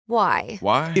Why?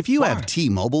 Why? If you have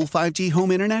T-Mobile 5G home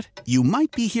internet, you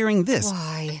might be hearing this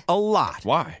Why? a lot.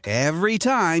 Why? Every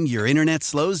time your internet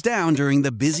slows down during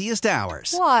the busiest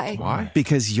hours. Why? Why?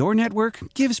 Because your network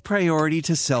gives priority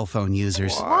to cell phone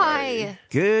users. Why?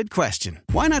 Good question.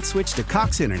 Why not switch to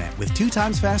Cox Internet with 2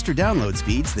 times faster download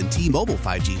speeds than T-Mobile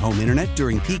 5G home internet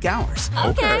during peak hours?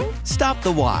 Okay. Stop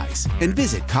the whys and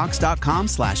visit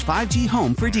cox.com/5G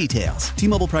home for details.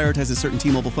 T-Mobile prioritizes certain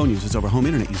T-Mobile phone users over home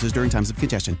internet users during times of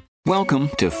congestion. Welcome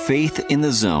to Faith in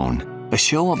the Zone, a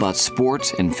show about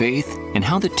sports and faith and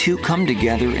how the two come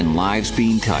together in lives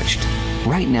being touched.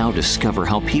 Right now, discover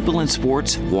how people in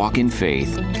sports walk in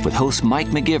faith with host Mike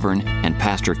McGivern and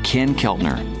Pastor Ken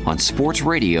Keltner on Sports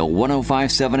Radio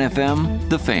 105.7 FM,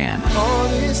 The Fan. All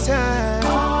this time,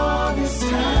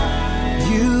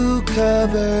 you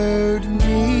covered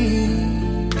me.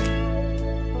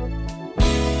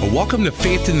 Welcome to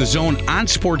Faith in the Zone on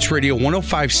Sports Radio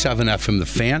 105.7 FM, The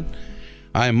Fan.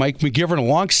 I am Mike McGivern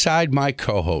alongside my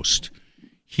co-host.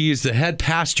 He is the head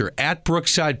pastor at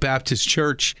Brookside Baptist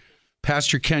Church,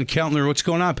 Pastor Ken Keltner. What's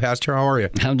going on, Pastor? How are you?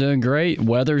 I'm doing great.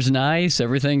 Weather's nice.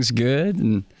 Everything's good.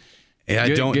 And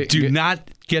do not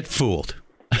get fooled.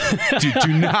 do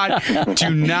not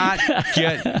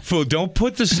get fooled. Don't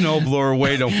put the snowblower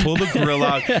away. Don't pull the grill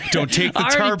out. Don't take the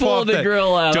tarp off the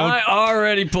grill out. I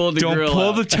already pulled the grill out. Don't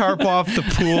pull the tarp off the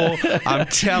pool. I'm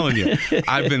telling you,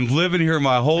 I've been living here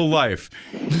my whole life.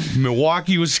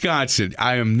 Milwaukee, Wisconsin.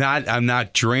 I'm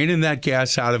not draining that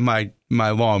gas out of my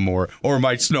lawnmower or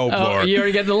my snowblower. Oh, you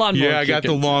already got the lawnmower. Yeah, I got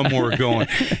the lawnmower going.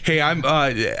 Hey,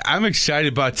 I'm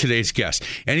excited about today's guest.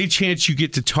 Any chance you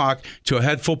get to talk to a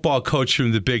head football coach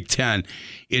from the Big Ten,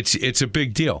 it's a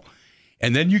big deal.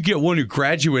 And then you get one who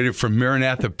graduated from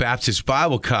Maranatha Baptist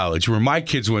Bible College, where my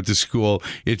kids went to school.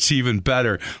 It's even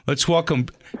better. Let's welcome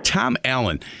Tom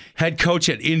Allen, head coach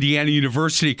at Indiana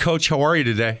University. Coach, how are you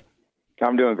today?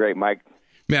 I'm doing great, Mike.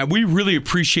 Man, we really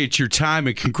appreciate your time,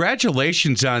 and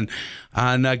congratulations on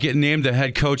getting named the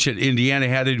head coach at Indiana.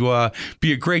 Had to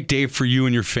be a great day for you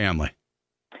and your family.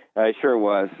 It sure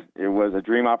was. It was a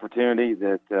dream opportunity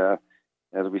that,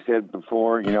 as we said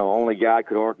before, only God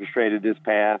could have orchestrated this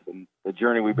path, and the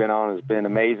journey we've been on has been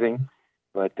amazing.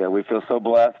 But we feel so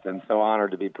blessed and so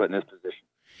honored to be put in this position.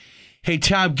 Hey,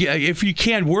 Tom, if you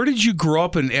can, where did you grow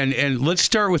up? And let's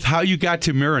start with how you got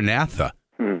to Maranatha.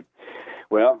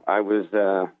 Well, I was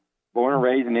born and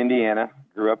raised in Indiana,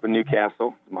 grew up in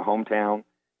Newcastle, my hometown.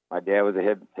 My dad was a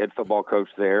head football coach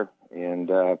there.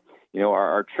 And,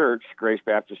 our church, Grace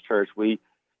Baptist Church, we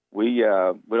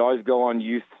would always go on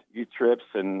youth trips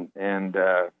and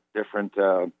different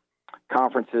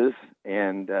conferences.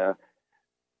 And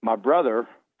my brother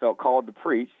felt called to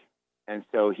preach, and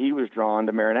so he was drawn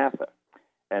to Maranatha.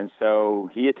 And so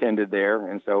he attended there,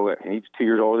 and he's 2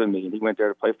 years older than me, and he went there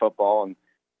to play football and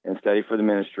study for the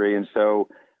ministry. And so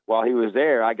while he was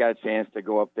there, I got a chance to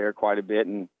go up there quite a bit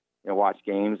and watch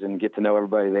games and get to know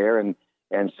everybody there. And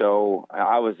so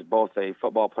I was both a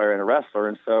football player and a wrestler.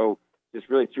 And so just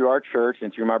really through our church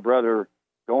and through my brother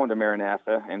going to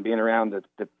Maranatha and being around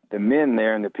the men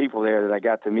there and the people there that I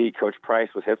got to meet. Coach Price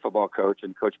was head football coach,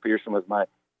 and Coach Pearson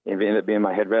ended up being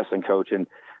my head wrestling coach. And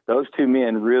those two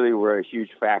men really were a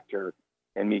huge factor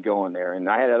in me going there. And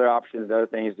I had other options, other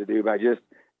things to do, but I just,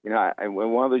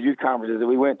 one of those youth conferences that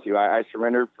we went to, I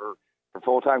surrendered for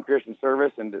full-time Christian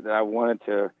service, and that I wanted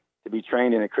to be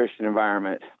trained in a Christian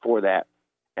environment for that.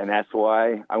 And that's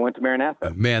why I went to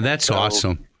Maranatha. Man, that's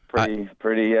awesome. Pretty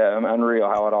unreal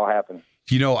how it all happened.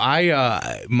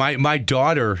 My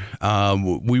daughter,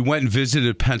 we went and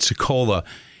visited Pensacola,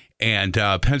 and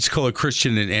Pensacola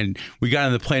Christian, and we got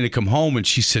on the plane to come home, and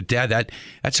she said, "Dad,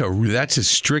 that's as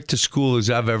strict a school as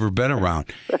I've ever been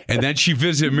around." And then she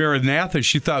visited Maranatha.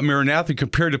 She thought Maranatha,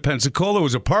 compared to Pensacola,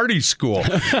 was a party school.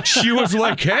 She was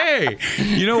like, "Hey,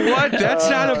 you know what? That's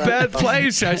not a bad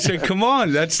place." I said, "Come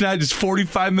on, that's not just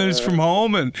 45 minutes from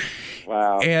home." And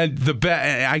wow. And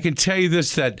I can tell you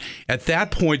this, that at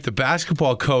that point, the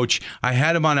basketball coach, I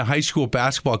had him on a high school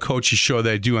basketball coaches show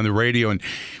that I do on the radio, and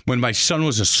when my son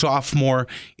was a sophomore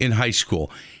in high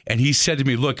school, and he said to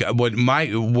me, "Look, what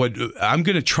I'm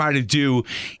going to try to do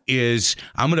is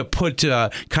I'm going to put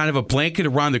kind of a blanket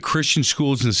around the Christian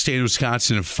schools in the state of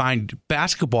Wisconsin and find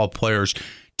basketball players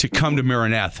to come to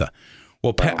Maranatha."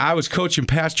 Well, I was coaching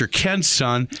Pastor Ken's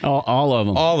son. All of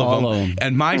them.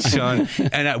 And my son.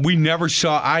 And we never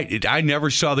saw, I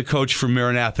never saw the coach from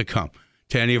Maranatha come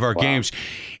to any of our games.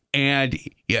 And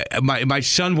my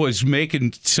son was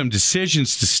making some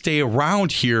decisions to stay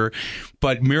around here,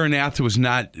 but Maranatha was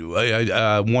not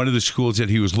one of the schools that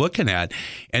he was looking at.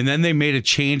 And then they made a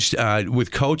change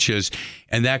with coaches,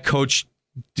 and that coach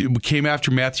came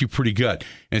after Matthew pretty good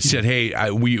and said, "Hey,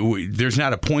 there's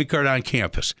not a point guard on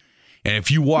campus. And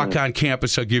if you walk on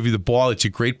campus, I'll give you the ball. It's a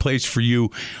great place for you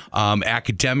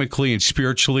academically and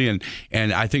spiritually.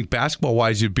 And I think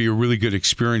basketball-wise, it'd be a really good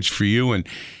experience for you."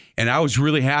 And I was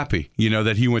really happy,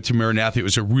 that he went to Maranatha. It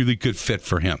was a really good fit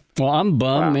for him. Well, I'm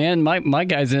bummed, man. My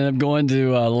guys ended up going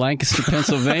to Lancaster,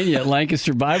 Pennsylvania at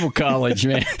Lancaster Bible College,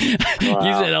 man. You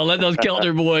said, "I'll let those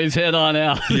Keltner boys head on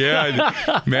out."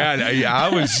 Yeah, man. I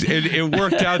was. It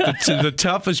worked out. The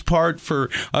toughest part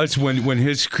for us when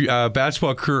his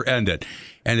basketball career ended,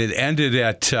 and it ended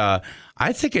at.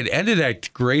 I think it ended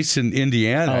at Grayson,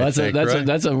 Indiana. Oh,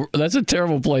 that's a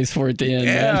terrible place for it to end.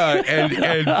 Yeah,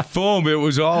 man. and boom, it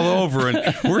was all over,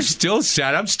 and we're still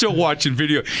sad. I'm still watching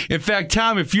video. In fact,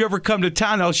 Tom, if you ever come to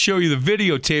town, I'll show you the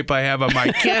videotape I have of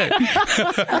my kid.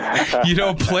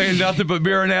 Playing nothing but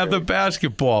Maranatha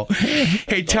basketball.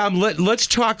 Hey, Tom, let's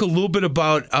talk a little bit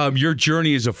about your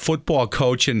journey as a football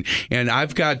coach, and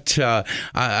I've got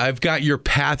your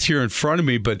path here in front of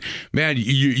me. But man,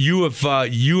 you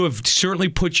have certainly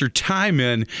put your time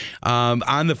in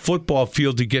on the football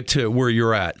field to get to where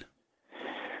you're at.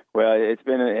 Well, it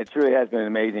really has been an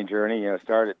amazing journey.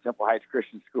 Started at Temple Heights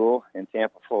Christian School in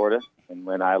Tampa, Florida, and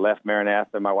when I left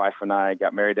Maranatha, my wife and I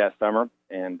got married that summer,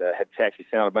 and had actually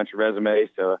sent out a bunch of resumes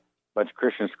to a bunch of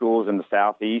Christian schools in the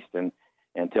Southeast, and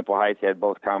Temple Heights had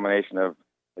both combination of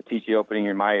the teaching opening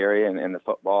in my area and the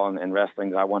football and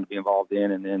wrestling that I wanted to be involved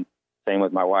in, and then same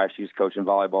with my wife. She was coaching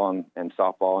volleyball and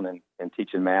softball and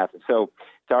teaching math. And so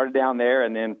started down there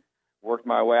and then worked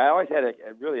my way. I always had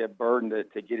really a burden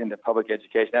to get into public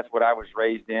education. That's what I was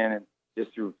raised in, and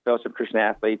just through Fellowship of Christian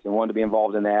Athletes, and wanted to be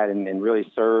involved in that and really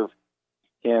serve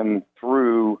him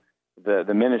through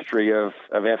the ministry of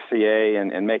FCA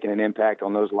and making an impact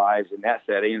on those lives in that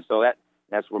setting. And so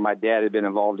that's where my dad had been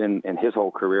involved in his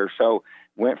whole career. So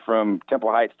went from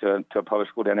Temple Heights to a public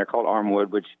school down there called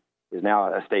Armwood, which is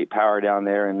now a state power down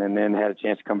there, and then had a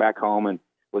chance to come back home and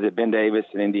was at Ben Davis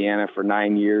in Indiana for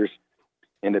 9 years,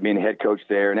 ended up being a head coach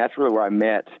there. And that's really where I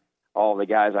met all the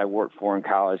guys I worked for in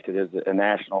college, because it's a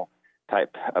national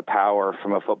type of power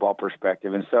from a football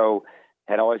perspective. And so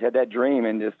had always had that dream,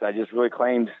 and I just really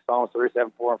claimed Psalms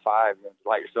 37, 4, and 5,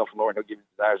 delight yourself in the Lord, and He'll give you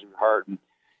the desires of your heart.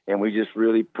 And we just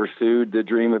really pursued the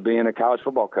dream of being a college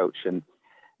football coach, and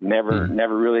never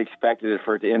really expected it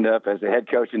for it to end up as a head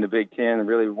coach in the Big Ten. I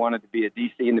really wanted to be a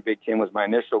DC in the Big Ten was my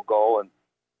initial goal. And,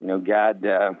 God,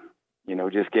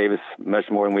 just gave us much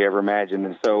more than we ever imagined.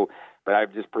 And so, but I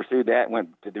just pursued that and went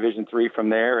to Division III from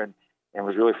there, and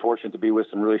was really fortunate to be with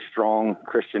some really strong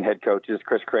Christian head coaches.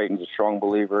 Chris Creighton's a strong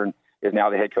believer and is now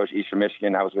the head coach at Eastern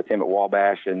Michigan. I was with him at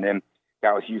Wabash, and then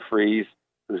got with Hugh Freeze,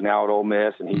 who's now at Ole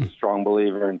Miss, and he's a strong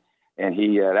believer. And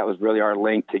he that was really our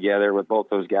link together with both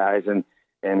those guys. And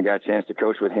got a chance to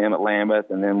coach with him at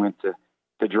Lambeth, and then went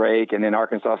to Drake, and then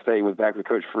Arkansas State was back with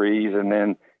Coach Freeze, and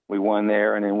then we won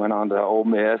there, and then went on to Ole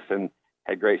Miss and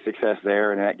had great success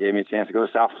there, and that gave me a chance to go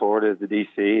to South Florida as the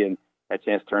DC, and had a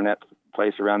chance to turn that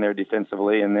place around there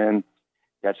defensively, and then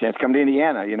got a chance to come to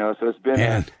Indiana, so it's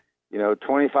been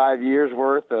 25 years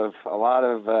worth of a lot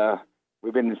of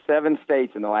we've been in 7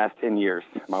 states in the last 10 years,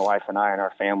 my wife and I and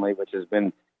our family, which has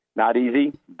been not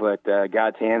easy, but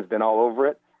God's hand's been all over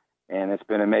it. And it's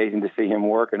been amazing to see him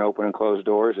work and open and close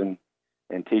doors and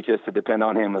teach us to depend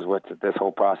on him is what this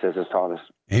whole process has taught us.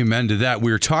 Amen to that. We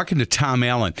were talking to Tom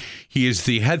Allen. He is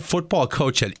the head football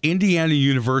coach at Indiana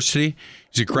University.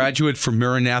 He's a graduate from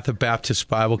Maranatha Baptist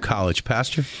Bible College.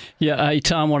 Pastor? Yeah, hey,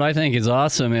 Tom, what I think is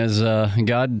awesome is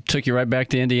God took you right back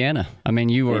to Indiana. I mean,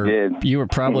 you were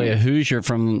probably a Hoosier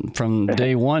from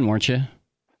day one, weren't you?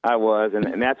 I was,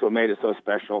 and that's what made it so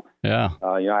special. Yeah.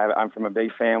 I'm from a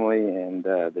big family, and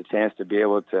the chance to be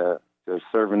able to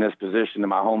serve in this position in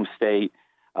my home state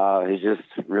is just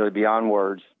really beyond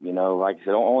words. Like I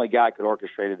said, only God could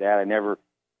orchestrate that.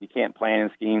 You can't plan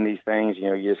and scheme these things.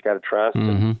 You just got to trust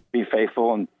and be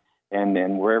faithful,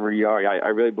 and wherever you are, I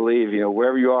really believe,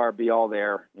 wherever you are, be all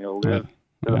there. Live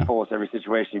to the fullest every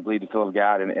situation. You believe the will of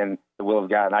God and the will of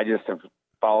God. And I just have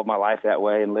followed my life that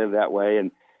way and lived that way,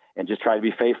 and just try to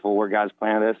be faithful where God's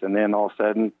planted us. And then all of a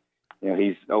sudden,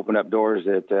 He's opened up doors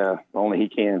that only He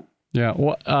can. Yeah.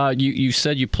 Well, you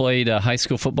said you played high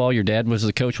school football. Your dad was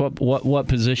the coach. What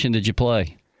position did you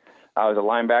play? I was a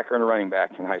linebacker and a running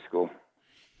back in high school.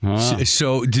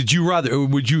 So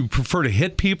would you prefer to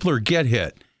hit people or get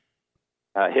hit?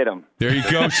 Hit them. There you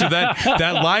go. So that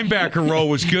linebacker role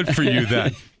was good for you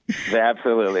then.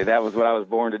 Absolutely. That was what I was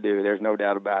born to do. There's no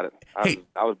doubt about it.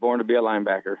 I was born to be a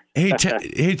linebacker.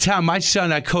 Hey, Tom,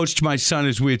 I coached my son,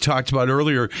 as we had talked about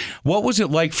earlier. What was it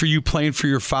like for you playing for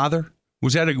your father?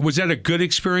 Was that a good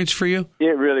experience for you?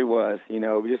 It really was,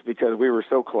 just because we were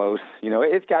so close.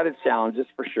 It's got its challenges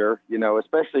for sure,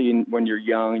 especially when you're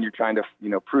young and you're trying to,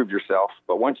 prove yourself.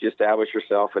 But once you establish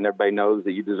yourself and everybody knows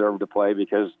that you deserve to play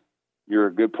because you're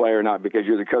a good player, not because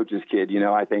you're the coach's kid,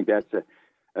 I think that's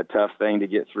a tough thing to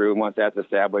get through. And once that's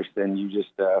established, then you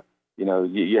just,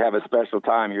 you have a special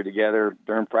time. You're together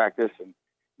during practice and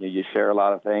you share a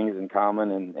lot of things in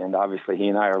common. And obviously he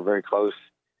and I are very close,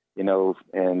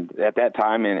 and at that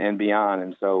time and beyond.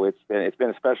 And so it's been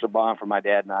a special bond for my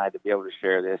dad and I to be able to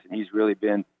share this. And he's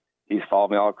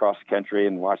followed me all across the country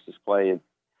and watched us play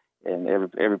and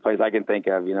every place I can think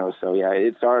of, So yeah,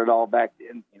 it started all back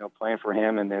then, playing for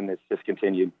him, and then it's just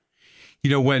continued.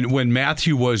 When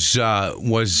Matthew was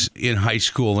in high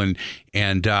school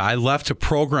and I left a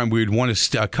program, we had won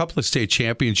a couple of state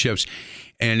championships,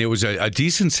 and it was a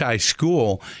decent-sized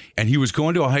school, and he was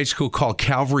going to a high school called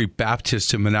Calvary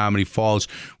Baptist in Menominee Falls.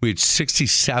 We had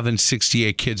 67,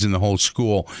 68 kids in the whole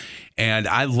school, and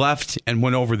I left and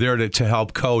went over there to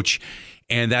help coach.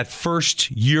 And that first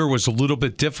year was a little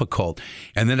bit difficult.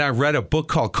 And then I read a book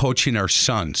called Coaching Our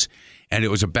Sons. And it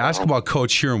was a basketball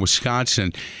coach here in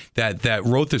Wisconsin that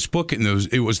wrote this book. And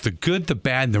it was the good, the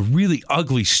bad, and the really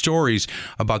ugly stories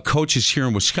about coaches here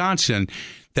in Wisconsin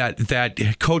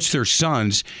that coach their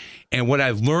sons. And what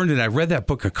I learned, and I read that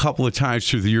book a couple of times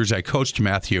through the years I coached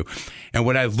Matthew, and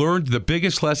what I learned, the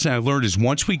biggest lesson I learned is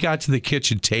once we got to the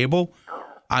kitchen table,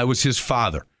 I was his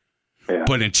father. Yeah.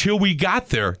 But until we got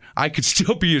there, I could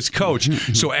still be his coach.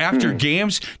 So after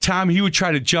games, Tom, he would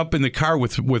try to jump in the car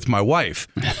with my wife.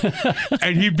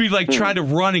 And he'd be like trying to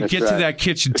run and get to that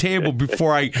kitchen table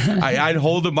before I'd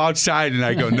hold him outside and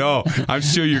I go, no, I'm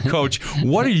still your coach.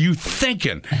 What are you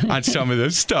thinking on some of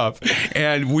this stuff?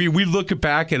 And we look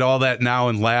back at all that now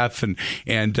and laugh and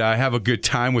have a good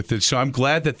time with it. So I'm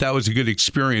glad that was a good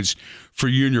experience for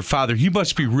you and your father. He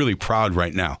must be really proud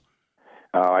right now.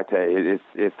 Oh, I tell you,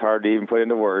 it's hard to even put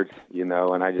into words, and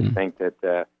I just think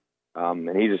that, and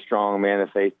he's a strong man of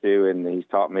faith too, and he's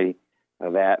taught me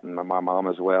that, and my mom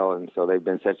as well, and so they've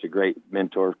been such a great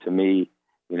mentor to me,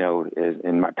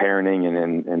 in my parenting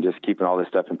and just keeping all this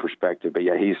stuff in perspective. But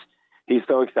yeah, he's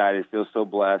so excited, feels so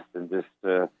blessed, and just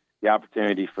the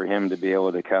opportunity for him to be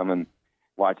able to come and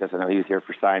watch us. I know he's here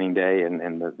for signing day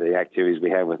and the activities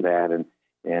we have with that,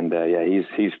 and yeah,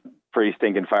 he's pretty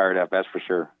stinking fired up, that's for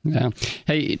sure. Yeah.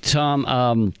 Hey,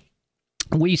 Tom,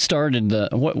 we started,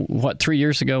 3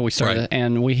 years ago we started, right.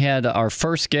 And we had our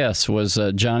first guest was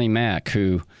Johnny Mack,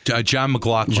 who... John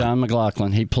McLaughlin. John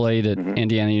McLaughlin. He played at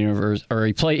Indiana University, or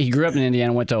he grew up in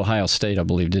Indiana, went to Ohio State, I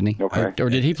believe, didn't he? Okay. Or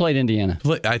did he play at Indiana?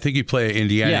 I think he played at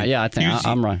Indiana. Yeah, I think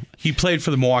I'm right. He played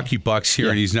for the Milwaukee Bucks here,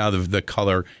 and he's now the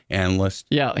color analyst.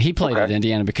 Yeah, he played at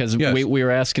Indiana because we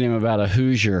were asking him about a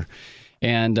Hoosier.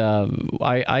 And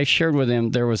I shared with him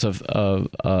there was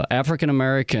a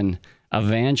African-American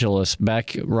evangelist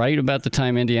back right about the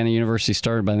time Indiana University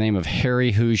started by the name of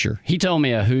Harry Hoosier. He told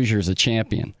me a Hoosier is a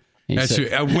champion. That's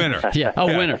a winner. Yeah, a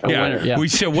winner. Yeah. We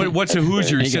said, what's a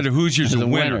Hoosier? He said a Hoosier's a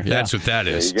winner. Yeah. That's what that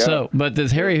is. So, but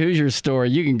this Harry Hoosier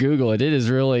story, you can Google it. It is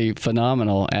really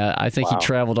phenomenal. I think he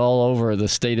traveled all over the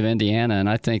state of Indiana, and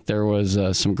I think there was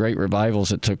some great revivals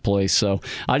that took place. So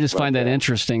I just find that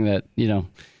interesting that,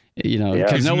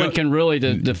 because no one can really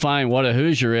define what a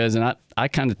Hoosier is, and I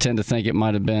kind of tend to think it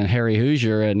might have been Harry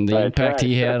Hoosier and the impact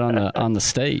he had on the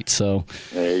state. So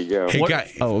there you go. Hey,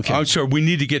 okay. I'm sorry, we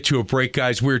need to get to a break,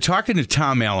 guys. We were talking to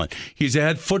Tom Allen. He's a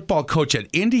head football coach at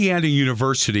Indiana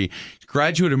University,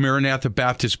 graduate of Maranatha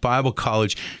Baptist Bible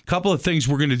College. A couple of things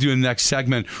we're going to do in the next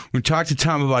segment. We're going to talk to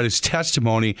Tom about his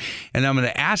testimony, and I'm going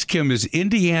to ask him, is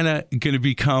Indiana going to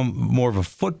become more of a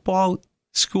football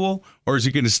school, or is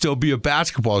it going to still be a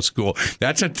basketball school?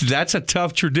 That's a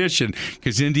tough tradition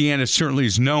because Indiana certainly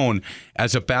is known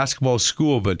as a basketball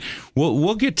school. But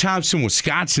we'll get Tom some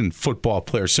Wisconsin football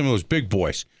players, some of those big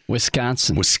boys.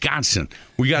 Wisconsin.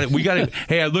 We got it.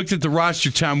 Hey, I looked at the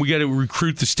roster, Tom. We got to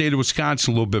recruit the state of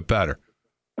Wisconsin a little bit better.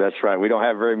 That's right. We don't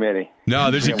have very many. No,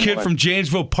 there's a kid from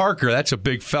Janesville, Parker. That's a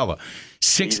big fella.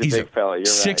 He's a big fella. You're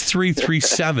 6'3",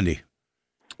 370.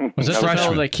 Was this the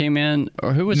fellow that came in,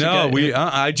 or who was the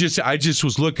guy? I just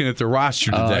was looking at the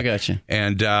roster today. Oh, I got you.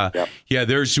 And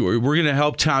we're going to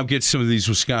help Tom get some of these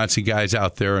Wisconsin guys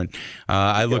out there, and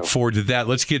I look forward to that.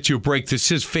 Let's get to a break.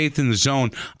 This is Faith in the Zone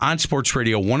on Sports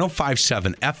Radio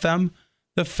 105.7 FM,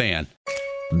 The Fan.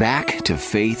 Back to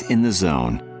Faith in the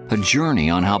Zone, a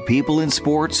journey on how people in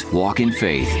sports walk in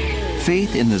faith.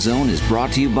 Faith in the Zone is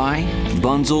brought to you by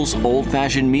Bunzel's Old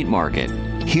Fashioned Meat Market.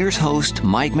 Here's host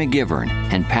Mike McGivern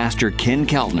and Pastor Ken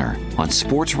Keltner on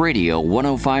Sports Radio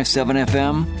 105.7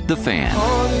 FM, The Fan.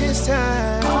 All this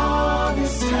time.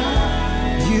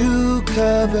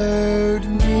 covered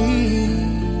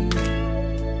me.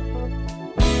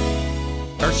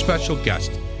 Our special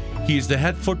guest, he is the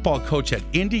head football coach at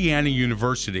Indiana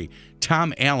University,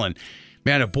 Tom Allen.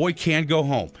 Man, a boy can go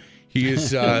home. He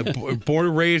is born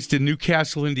and raised in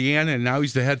Newcastle, Indiana, and now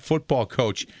he's the head football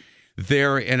coach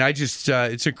there. And I just,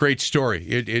 it's a great story.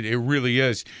 It really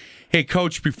is. Hey,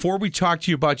 Coach, before we talk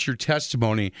to you about your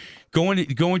testimony, going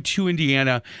to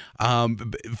Indiana,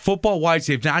 football-wise,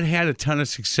 they've not had a ton of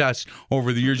success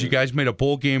over the years. You guys made a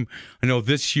bowl game, I know,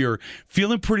 this year.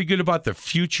 Feeling pretty good about the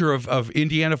future of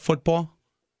Indiana football?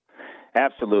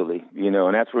 Absolutely.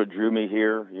 And that's what drew me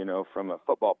here, from a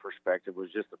football perspective, was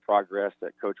just the progress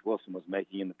that Coach Wilson was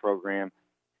making in the program,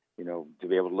 to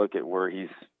be able to look at where he's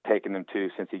taken them to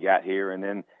since he got here, and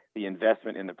then the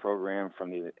investment in the program from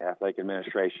the athletic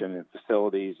administration and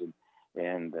facilities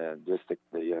and just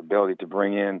the ability to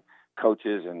bring in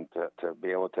coaches and to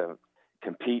be able to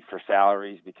compete for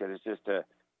salaries, because it's just a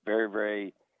very,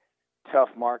 very tough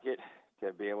market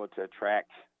to be able to attract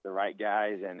the right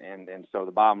guys. And so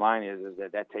the bottom line is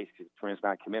that takes a tremendous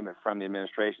amount of commitment from the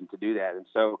administration to do that. And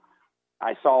so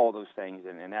I saw all those things,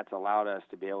 and that's allowed us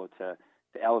to be able to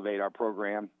elevate our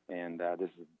program. And this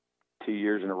is 2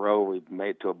 years in a row we've made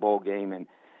it to a bowl game, and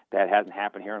that hasn't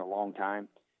happened here in a long time.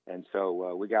 And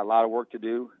so we got a lot of work to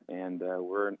do, and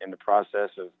we're in the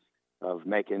process of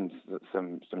making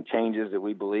some changes that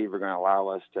we believe are going to allow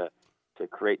us to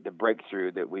create the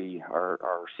breakthrough that we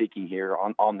are seeking here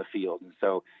on the field. And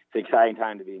so it's an exciting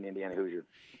time to be an Indiana Hoosier.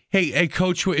 Hey,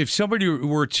 Coach, if somebody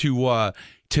were to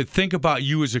think about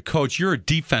you as a coach, you're a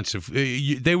defensive.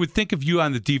 They would think of you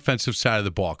on the defensive side of the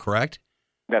ball, correct?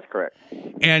 That's correct.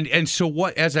 And so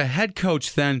what, as a head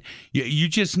coach, then you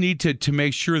just need to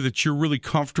make sure that you're really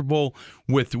comfortable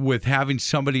with having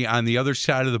somebody on the other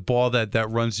side of the ball that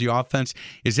runs the offense.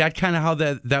 Is that kind of how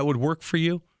that would work for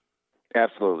you?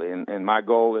 Absolutely. And my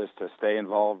goal is to stay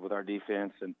involved with our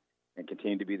defense and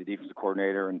continue to be the defensive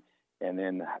coordinator. And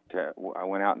then I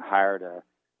went out and hired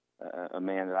a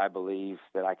man that I believe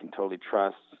that I can totally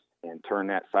trust and turn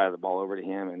that side of the ball over to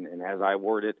him. And as I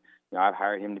word it, I've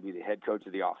hired him to be the head coach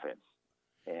of the offense,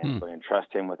 and so I trust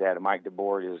him with that. And Mike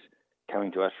DeBoer is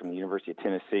coming to us from the University of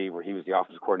Tennessee, where he was the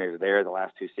offensive coordinator there the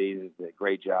last 2 seasons. Did a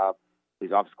great job.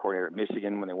 He's offensive coordinator at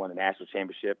Michigan when they won the national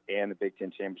championship and the Big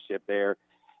Ten championship there.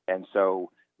 And so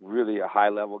really a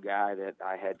high-level guy that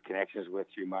I had connections with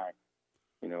through my,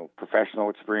 professional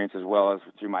experience as well as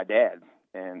through my dad,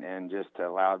 and just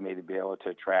allowed me to be able to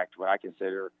attract what I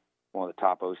consider one of the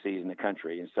top OCs in the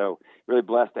country. And so really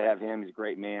blessed to have him. He's a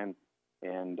great man,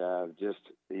 and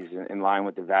he's in line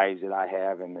with the values that I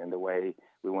have and the way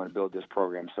we want to build this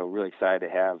program. So really excited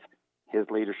to have his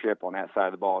leadership on that side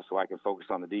of the ball so I can focus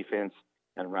on the defense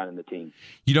and running the team.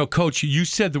 Coach, you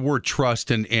said the word trust,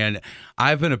 and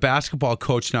I've been a basketball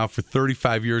coach now for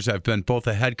 35 years. I've been both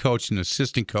a head coach and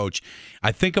assistant coach.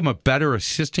 I think I'm a better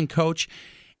assistant coach,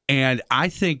 and I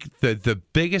think that the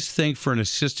biggest thing for an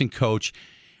assistant coach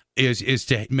is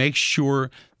to make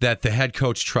sure that the head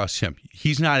coach trusts him.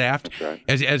 He's not after. Right.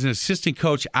 As an assistant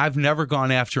coach, I've never gone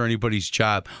after anybody's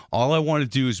job. All I want to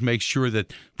do is make sure that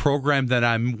the program that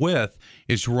I'm with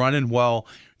is running well.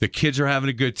 The kids are having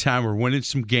a good time. We're winning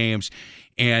some games,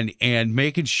 and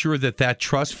making sure that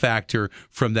trust factor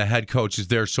from the head coach is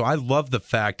there. So I love the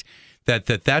fact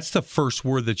that's the first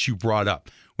word that you brought up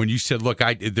when you said, "Look,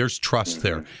 there's trust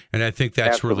there," and I think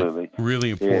that's Absolutely. really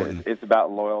important. It's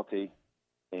about loyalty.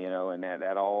 And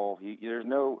that all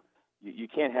you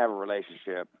can't have a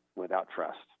relationship without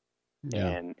trust. Yeah.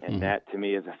 And that to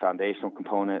me is a foundational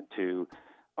component to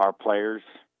our players'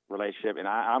 relationship. And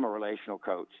I'm a relational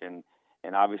coach, and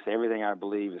obviously everything I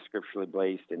believe is scripturally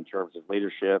based in terms of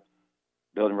leadership,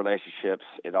 building relationships.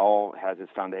 It all has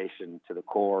its foundation to the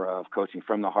core of coaching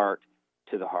from the heart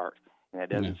to the heart. And that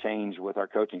doesn't change with our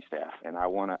coaching staff. And I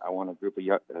want a group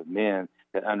of men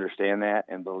that understand that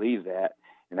and believe that.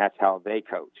 And that's how they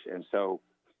coach. And so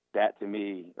that, to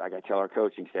me, like I tell our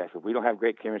coaching staff, if we don't have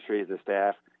great chemistry as a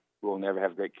staff, we'll never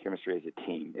have great chemistry as a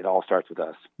team. It all starts with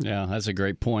us. Yeah, that's a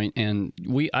great point. And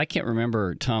I can't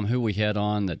remember, Tom, who we had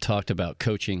on that talked about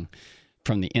coaching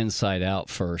from the inside out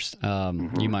first.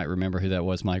 You might remember who that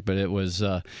was, Mike, but it was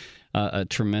a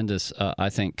tremendous, I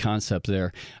think, concept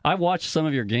there. I watched some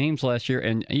of your games last year,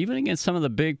 and even against some of the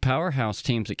big powerhouse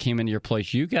teams that came into your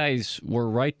place, you guys were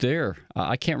right there.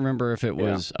 I can't remember if it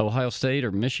was Ohio State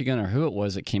or Michigan or who it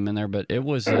was that came in there, but it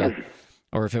was,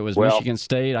 or if it was Michigan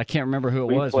State. I can't remember who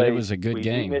it was, but it was a good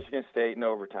game. We beat Michigan State in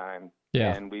overtime,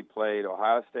 and we played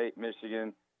Ohio State,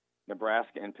 Michigan,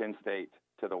 Nebraska, and Penn State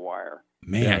to the wire.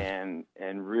 Man.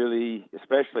 And really,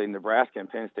 especially in Nebraska and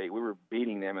Penn State, we were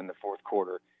beating them in the fourth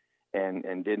quarter.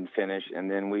 And didn't finish. And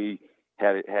then we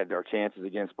had our chances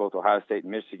against both Ohio State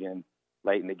and Michigan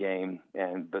late in the game,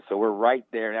 but so we're right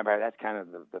there. And that's kind of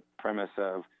the premise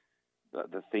of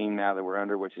the theme now that we're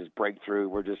under, which is breakthrough.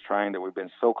 We're just trying to. We've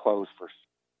been so close for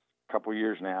a couple of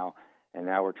years now, and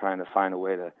now we're trying to find a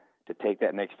way to take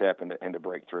that next step and to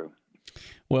break through.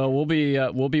 Well, we'll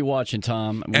be watching,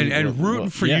 Tom, and rooting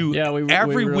for you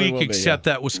every week except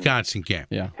that Wisconsin game.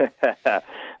 Yeah.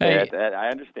 Hey, I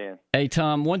understand. Hey,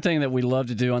 Tom, one thing that we love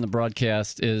to do on the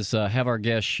broadcast is have our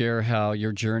guests share how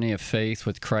your journey of faith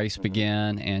with Christ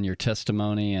began and your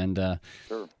testimony. And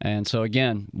Sure. And so,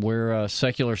 again, we're a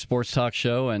secular sports talk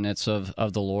show, and it's of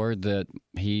the Lord that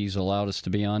He's allowed us to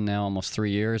be on now almost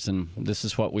 3 years. And this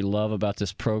is what we love about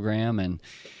this program.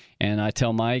 And I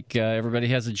tell Mike, everybody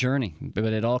has a journey, but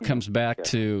it all comes back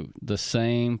to the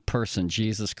same person,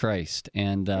 Jesus Christ.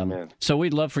 And so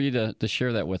we'd love for you to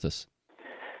share that with us.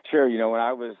 Sure. When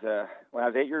I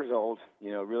was 8 years old,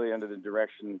 really under the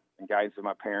direction and guidance of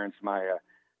my parents, my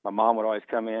mom would always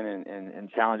come in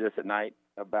and challenge us at night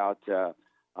about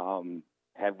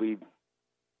have we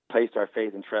placed our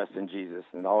faith and trust in Jesus.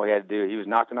 And all we had to do, he was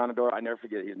knocking on the door. I never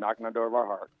forget, he was knocking on the door of our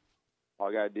heart. All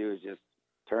we got to do is just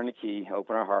turn the key,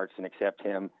 open our hearts, and accept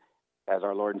him as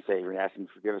our Lord and Savior and ask him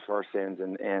to forgive us for our sins.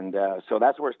 And so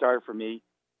that's where it started for me,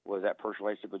 was that personal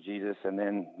relationship with Jesus. And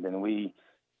then we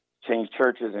changed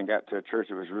churches and got to a church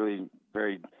that was really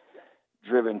very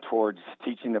driven towards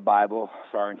teaching the Bible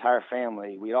for our entire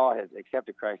family. We all had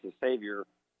accepted Christ as Savior.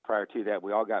 Prior to that,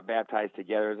 we all got baptized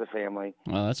together as a family.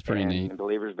 Well, that's pretty neat. And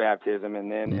believers' baptism,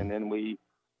 and then we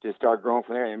just started growing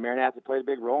from there. And Maranatha played a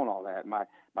big role in all that.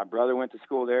 My brother went to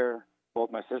school there.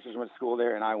 Both my sisters went to school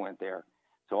there, and I went there.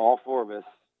 So all four of us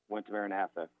went to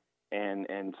Maranatha.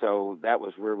 And so that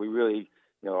was where we really,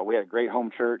 we had a great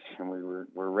home church, and we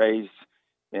were raised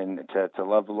to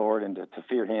love the Lord and to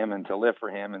fear him and to live for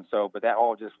him. And so, but that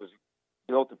all just was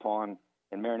built upon,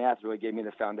 and Maranatha really gave me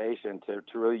the foundation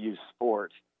to really use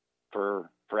sport for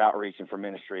outreach and for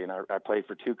ministry. And I played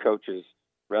for two coaches,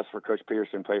 wrestled for Coach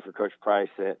Peterson, played for Coach Price,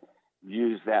 that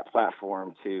used that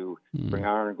platform to bring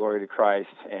honor and glory to Christ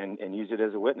and use it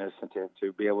as a witness and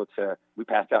to be able to, we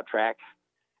passed out tracts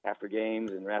after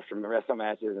games and after wrestling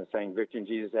matches and saying Victory in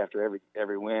Jesus after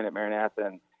every win at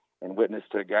Maranatha and witness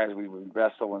to guys we would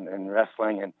wrestle and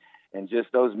wrestling and just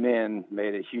those men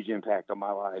made a huge impact on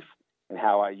my life and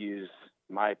how I use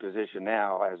my position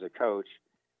now as a coach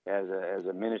as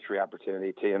a ministry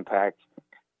opportunity to impact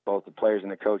both the players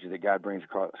and the coaches that God brings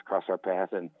across our path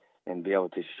and be able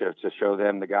to show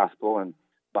them the gospel, and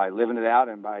by living it out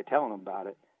and by telling them about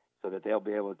it, so that they'll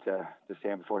be able to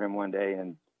stand before him one day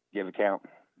and give account.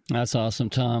 That's awesome,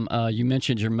 Tom. You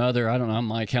mentioned your mother. I don't know,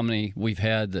 Mike, how many we've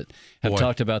had that have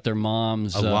talked about their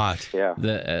moms. A lot. Yeah.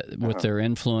 With their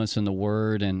influence in the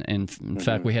Word. And in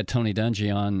fact, we had Tony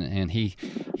Dungy on, and he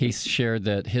shared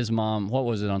that his mom, what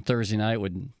was it, on Thursday night,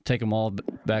 would take them all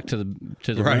back to the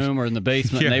Right. room or in the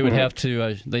basement, and they would have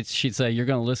to, she'd say, you're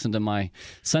going to listen to my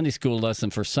Sunday school lesson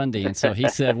for Sunday. And so he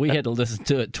said we had to listen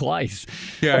to it twice.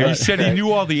 Yeah, he said he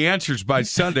knew all the answers by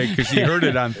Sunday because he heard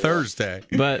it on Thursday.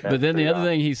 But then the other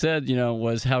thing he said,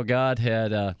 was how God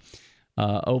had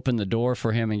opened the door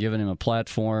for him and given him a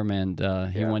platform, and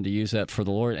he wanted to use that for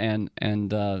the Lord. And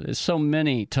there's so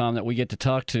many, Tom, that we get to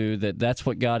talk to that's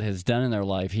what God has done in their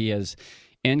life. He has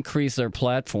increased their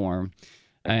platform.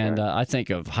 And I think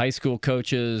of high school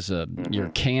coaches, your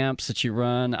camps that you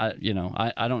run.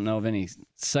 I don't know of any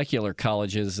secular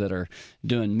colleges that are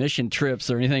doing mission trips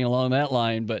or anything along that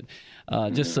line, but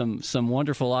just some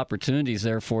wonderful opportunities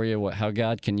there for you, how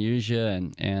God can use you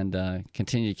and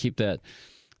continue to keep that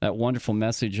wonderful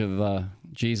message of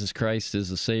Jesus Christ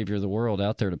as the Savior of the world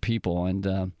out there to people.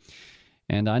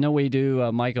 And I know we do.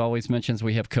 Mike always mentions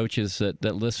we have coaches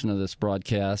that listen to this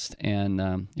broadcast,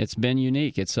 and it's been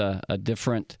unique. It's a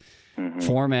different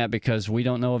format because we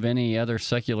don't know of any other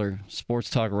secular sports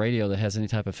talk radio that has any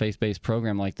type of faith-based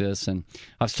program like this. And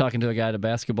I was talking to a guy at a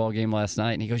basketball game last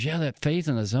night, and he goes, "Yeah, that Faith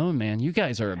in the Zone, man, you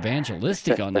guys are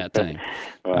evangelistic on that thing."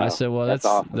 Wow, I said, "Well, that's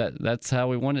awesome. that's how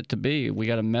we want it to be. We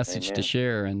got a message to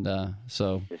share, and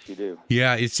so." Yes, you do.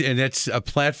 Yeah, it's a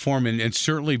platform, and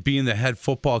certainly being the head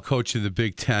football coach of the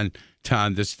Big Ten,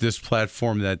 Tom, this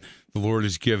platform that the Lord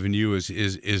has given you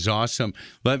is awesome.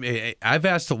 I've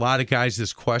asked a lot of guys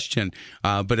this question,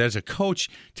 but as a coach,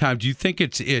 Tom, do you think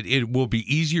it will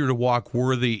be easier to walk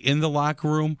worthy in the locker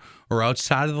room or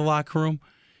outside of the locker room?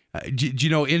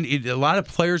 In a lot of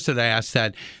players that I ask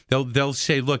that, they'll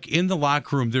say, look, in the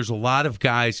locker room, there's a lot of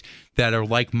guys that are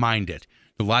like-minded.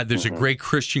 There's a great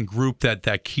Christian group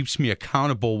that keeps me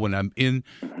accountable when I'm in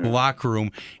the locker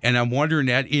room. And I'm wondering,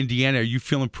 at Indiana, are you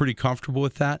feeling pretty comfortable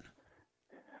with that?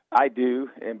 I do,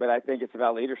 but I think it's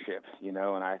about leadership, and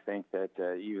I think that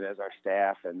you as our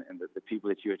staff and the people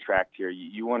that you attract here,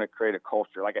 you want to create a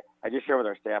culture. Like I just shared with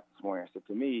our staff this morning, I said,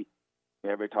 to me,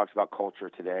 everybody talks about culture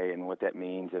today and what that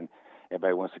means, and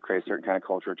everybody wants to create a certain kind of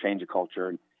culture, change a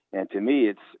culture. And to me,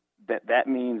 it's that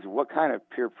means what kind of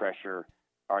peer pressure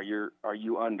are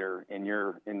you under in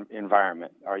your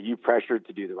environment? Are you pressured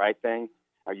to do the right thing?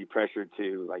 Are you pressured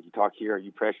to, like you talk here, are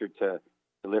you pressured to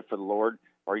live for the Lord?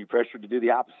 Or are you pressured to do the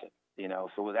opposite?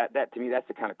 So that to me, that's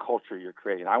the kind of culture you're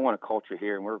creating. I want a culture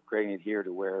here, and we're creating it here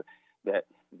to where that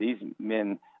these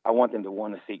men, I want them to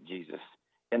want to seek Jesus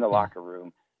in the locker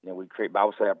room. We create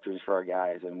Bible study opportunities for our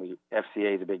guys, and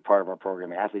FCA is a big part of our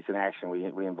program. Athletes in Action, we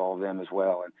involve them as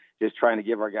well, and just trying to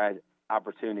give our guys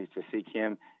opportunities to seek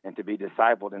Him and to be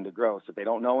discipled and to grow. So if they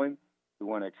don't know Him, we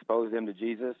want to expose them to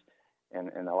Jesus and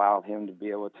allow Him to be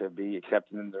able to be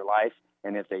accepted in their life.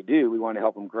 And if they do, we want to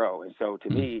help them grow. And so to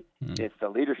me, it's the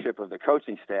leadership of the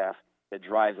coaching staff that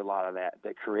drives a lot of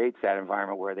that creates that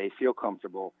environment where they feel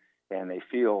comfortable and they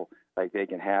feel like they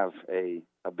can have a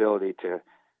ability to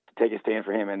take a stand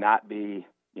for Him and not be,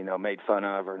 made fun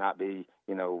of or not be,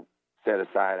 set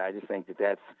aside. I just think that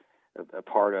that's a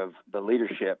part of the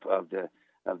leadership of the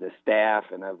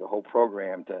staff and of the whole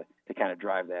program to kind of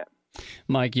drive that.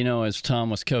 Mike, as Tom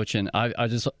was coaching,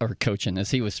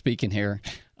 as he was speaking here,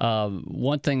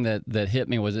 one thing that hit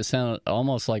me was it sounded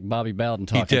almost like Bobby Bowden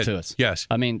talking to us. Yes.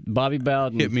 I mean, Bobby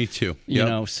Bowden hit me too.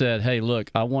 Said, hey,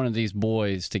 look, I wanted these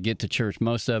boys to get to church.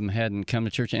 Most of them hadn't come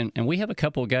to church. And we have a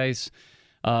couple of guys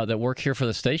that work here for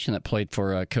the station that played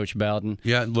for Coach Bowden.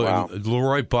 Yeah, wow.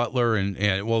 Leroy Butler and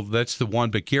that's the one,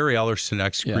 but Gary Ellerson,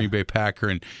 ex-Green Bay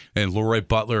Packer, and Leroy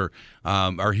Butler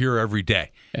are here every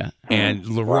day. Yeah. And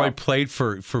Leroy played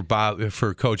for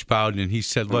Coach Bowden, and he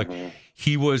said, look,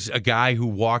 he was a guy who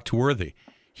walked worthy.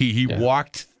 He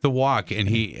walked the walk, and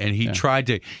he tried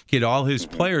to get all his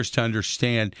players to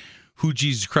understand who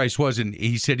Jesus Christ was. And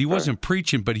he said he wasn't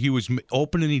preaching, but he was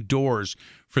opening doors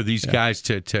for these guys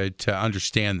to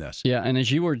understand this. Yeah, and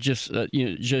as you were just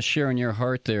sharing your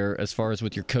heart there, as far as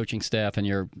with your coaching staff and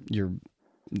your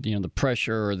the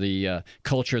pressure or the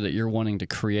culture that you're wanting to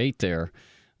create there,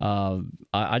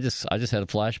 I just had a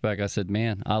flashback. I said,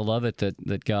 man, I love it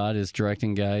that God is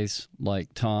directing guys like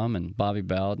Tom and Bobby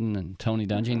Bowden and Tony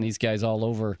Dungy, these guys all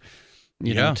over.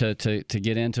 To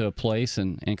get into a place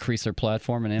and increase their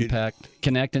platform and impact,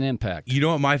 connect and impact. You know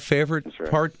what my favorite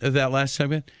part of that last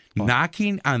segment?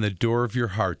 Knocking on the door of your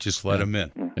heart. Just let them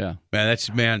in. Yeah.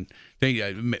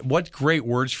 What great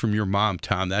words from your mom,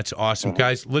 Tom. That's awesome.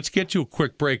 Guys, let's get to a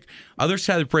quick break. Other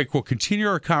side of the break, we'll continue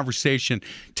our conversation.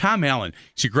 Tom Allen,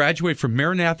 he's a graduate from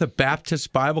Maranatha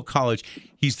Baptist Bible College.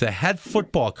 He's the head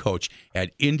football coach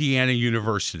at Indiana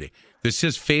University. This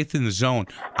is Faith in the Zone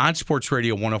on Sports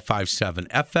Radio 105.7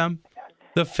 FM,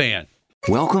 The Fan.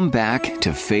 Welcome back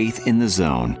to Faith in the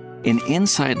Zone, an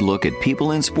inside look at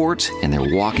people in sports and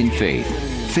their walk in faith.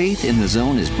 Faith in the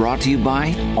Zone is brought to you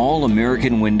by All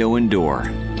American Window and Door.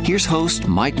 Here's host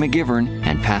Mike McGivern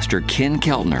and Pastor Ken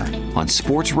Keltner on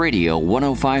Sports Radio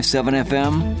 105.7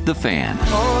 FM, The Fan.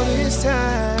 All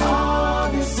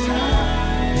this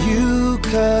time, you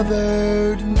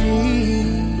covered me.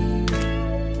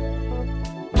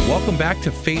 Welcome back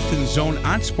to Faith in the Zone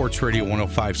on Sports Radio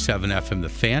 105.7 FM, The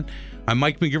Fan. I'm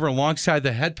Mike McGivern alongside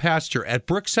the head pastor at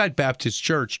Brookside Baptist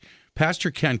Church,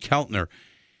 Pastor Ken Keltner.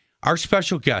 Our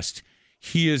special guest,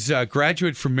 he is a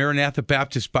graduate from Maranatha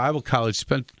Baptist Bible College,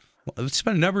 spent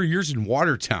a number of years in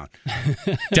Watertown,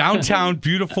 downtown,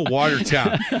 beautiful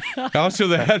Watertown. Also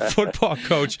the head football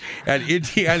coach at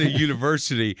Indiana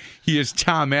University. He is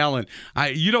Tom Allen.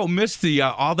 You don't miss the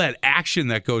all that action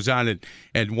that goes on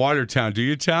in Watertown, do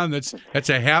you, Tom? That's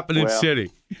a happening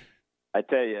city. I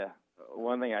tell you,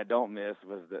 one thing I don't miss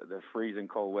was the freezing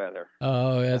cold weather.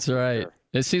 Oh, that's right. Sure.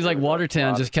 It seems like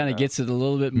Watertown just kind of gets it a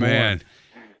little bit more. Man.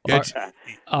 It was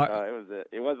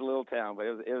a little town, but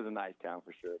it was a nice town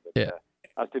for sure. But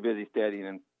I was too busy studying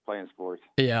and playing sports.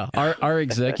 Yeah, our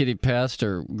executive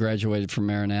pastor graduated from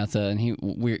Maranatha, and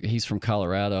he's from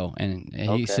Colorado, and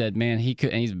he said, man, and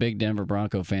he's a big Denver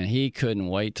Bronco fan. He couldn't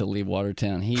wait to leave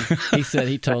Watertown. He said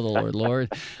he told the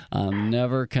Lord, I'm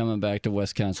never coming back to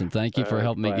Wisconsin. Thank you for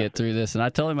helping me get through this. And I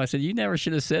told him, I said, you never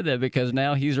should have said that, because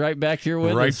now he's right back here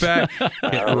with us. Right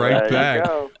back.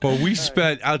 Well, we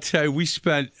spent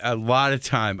a lot of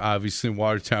time, obviously, in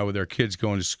Watertown with our kids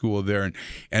going to school there,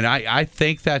 and I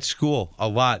thank that school a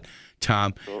lot,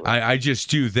 Tom. I just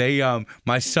do.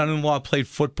 My son-in-law played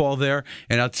football there,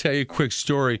 and I'll tell you a quick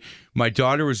story. My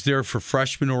daughter was there for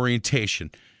freshman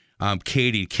orientation.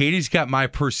 Katie. Katie's got my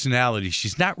personality.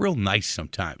 She's not real nice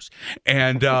sometimes.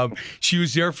 And she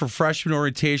was there for freshman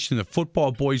orientation. The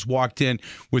football boys walked in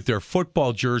with their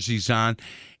football jerseys on,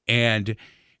 and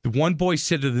the one boy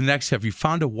said to the next, "Have you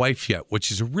found a wife yet?"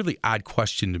 Which is a really odd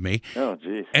question to me. Oh,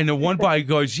 geez. And the one boy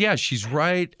goes, "Yeah, she's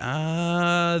right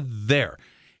there."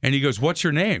 And he goes, "What's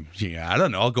her name?" "Yeah, I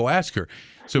don't know. I'll go ask her."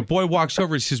 So the boy walks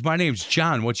over and says, "My name's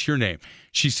John. What's your name?"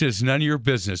 She says, "None of your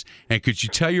business. And could you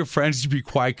tell your friends to be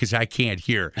quiet because I can't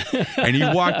hear?" And he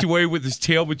walked away with his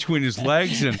tail between his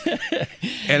legs.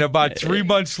 And about 3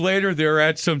 months later, they were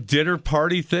at some dinner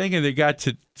party thing, and they got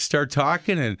to start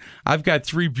talking. And I've got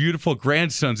 3 beautiful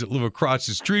grandsons that live across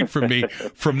the street from me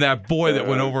from that boy that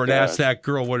went over and asked that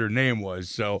girl what her name was.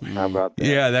 So how about that?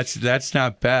 Yeah, that's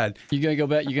not bad. You gonna go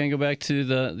back? You gonna go back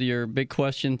to your big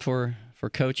question for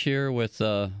Coach here with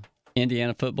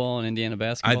Indiana football and Indiana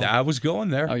basketball? I was going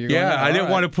there. Oh, you're going there? I didn't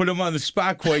want to put him on the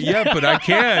spot quite yet, but I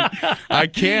can. I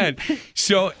can.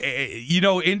 So,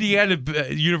 Indiana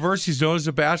University is known as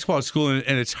a basketball school, and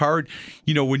it's hard.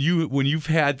 When you've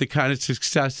had the kind of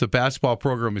success the basketball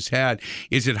program has had,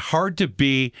 is it hard to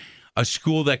be a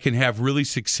school that can have really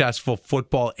successful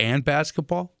football and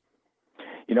basketball?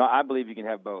 I believe you can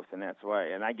have both, and that's why.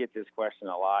 And I get this question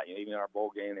a lot. Even in our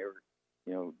bowl game, they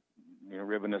were,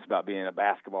 ribbing us about being a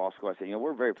basketball school. I said,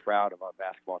 we're very proud of our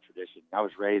basketball tradition. I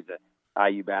was raised a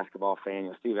IU basketball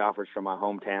fan. Steve Alford's from my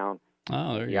hometown.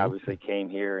 Oh, there you He go. obviously came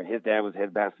here, and his dad was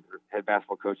head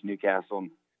basketball coach in Newcastle,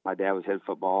 and my dad was head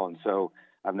football. And so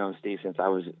I've known Steve since I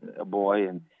was a boy,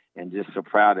 and just so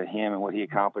proud of him and what he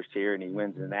accomplished here. And he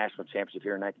wins the national championship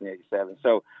here in 1987.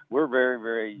 So we're very,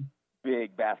 very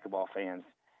big basketball fans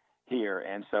here.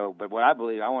 And so, but what I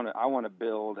believe, I want to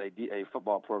build a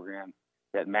football program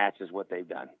that matches what they've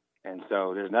done. And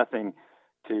so there's nothing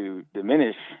to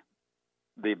diminish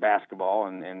the basketball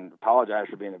and apologize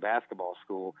for being a basketball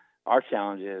school. Our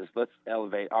challenge is let's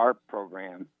elevate our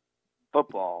program,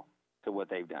 football, to what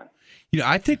they've done.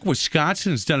 I think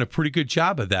Wisconsin's done a pretty good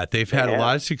job of that. They've had a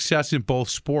lot of success in both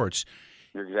sports.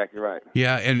 You're exactly right.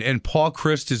 Yeah, and Paul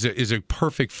Christ is a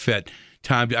perfect fit.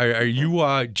 Tom, are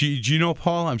you? Do you know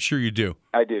Paul? I'm sure you do.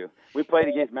 I do. We played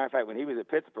against. Matter of fact, when he was at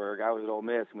Pittsburgh, I was at Ole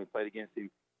Miss, and we played against him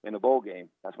in a bowl game.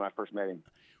 That's when I first met him.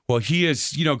 Well, he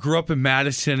is, grew up in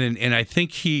Madison, and I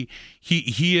think he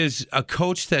is a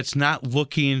coach that's not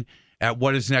looking at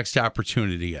what his next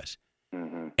opportunity is.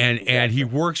 Mm-hmm. And he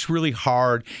works really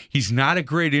hard. He's not a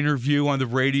great interview on the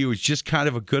radio. He's just kind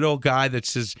of a good old guy that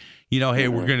says, hey,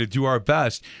 we're going to do our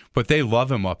best. But they love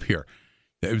him up here.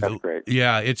 That's great.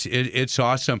 Yeah, it's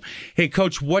awesome. Hey,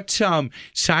 Coach, what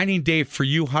signing day for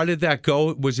you? How did that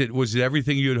go? Was it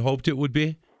everything you had hoped it would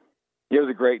be? It was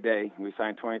a great day. We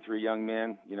signed 23 young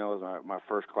men. It was my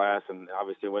first class, and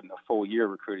obviously it wasn't a full year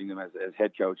recruiting them as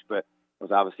head coach, but I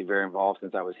was obviously very involved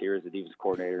since I was here as the defense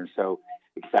coordinator, and so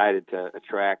excited to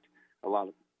attract a lot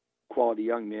of quality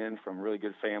young men from really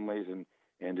good families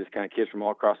and just kind of kids from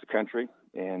all across the country,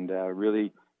 and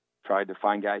really tried to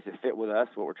find guys that fit with us,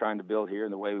 what we're trying to build here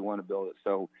and the way we want to build it.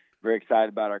 So very excited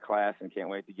about our class and can't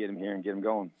wait to get them here and get them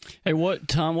going. Hey,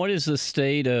 Tom, what is the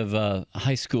state of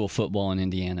high school football in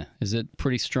Indiana? Is it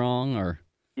pretty strong or?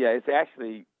 Yeah, it's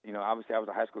actually, obviously I was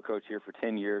a high school coach here for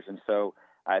 10 years. And so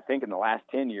I think in the last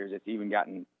 10 years, it's even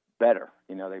gotten better.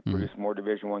 They produce more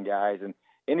Division I guys, and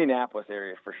Indianapolis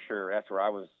area for sure. That's where I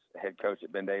was head coach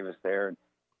at Ben Davis there.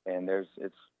 And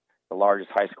it's the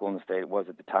largest high school in the state. It was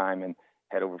at the time, and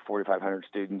had over 4,500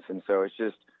 students. And so it's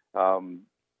just,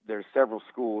 there's several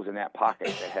schools in that pocket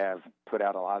that have put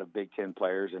out a lot of Big Ten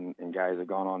players and guys that have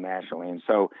gone on nationally. And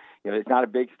so, it's not a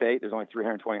big state. There's only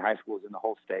 320 high schools in the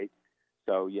whole state.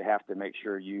 So you have to make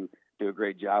sure you do a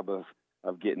great job of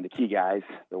getting the key guys,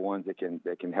 the ones that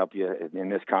can help you in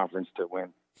this conference to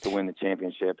win the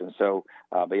championship. And so,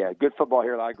 but yeah, good football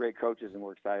here, a lot of great coaches, and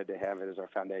we're excited to have it as our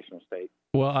foundational state.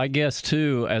 Well, I guess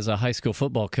too, as a high school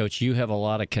football coach, you have a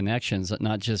lot of connections,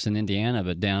 not just in Indiana,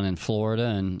 but down in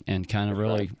Florida and kind of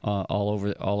really all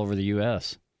over the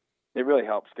U.S. It really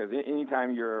helps because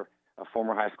anytime you're a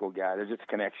former high school guy, there's just a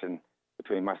connection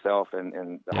between myself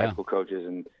and the high school coaches,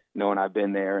 and knowing I've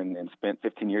been there and spent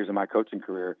 15 years of my coaching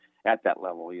career at that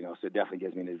level, so it definitely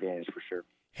gives me an advantage for sure.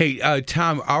 Hey,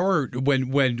 Tom,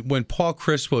 when Paul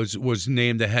Christ was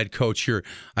named the head coach here,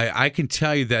 I can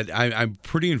tell you that I'm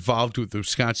pretty involved with the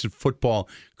Wisconsin Football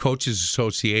Coaches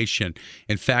Association.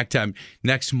 In fact,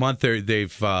 next month I'm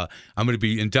going to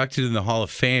be inducted in the Hall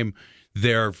of Fame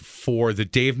there for the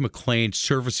Dave McClain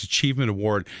Service Achievement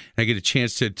Award. And I get a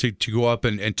chance to go up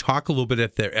and talk a little bit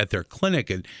at their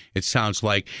clinic, it sounds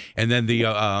like. And then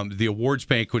the awards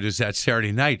banquet is that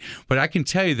Saturday night. But I can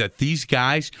tell you that these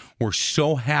guys were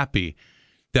so happy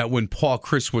that when Paul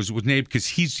Chryst was named, because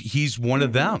he's one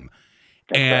of them.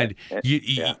 And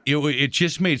it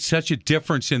just made such a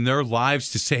difference in their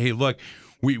lives to say, hey, look,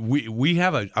 we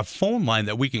have a phone line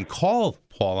that we can call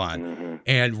Paul on.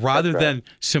 And rather than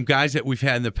some guys that we've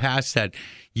had in the past that,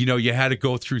 you had to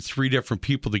go through 3 different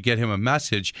people to get him a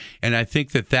message. And I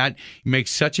think that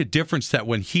makes such a difference that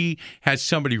when he has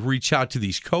somebody reach out to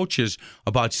these coaches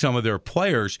about some of their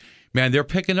players, man, they're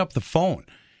picking up the phone.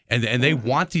 And they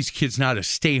want these kids now to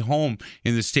stay home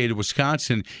in the state of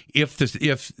Wisconsin if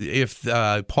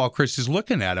Paul Chryst is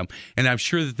looking at them. And I'm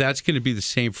sure that's going to be the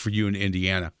same for you in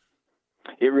Indiana.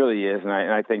 It really is, and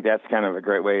I think that's kind of a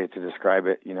great way to describe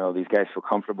it. These guys feel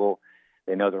comfortable.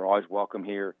 They know they're always welcome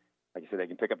here. Like I said, they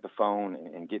can pick up the phone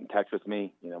and get in touch with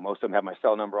me. Most of them have my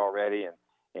cell number already,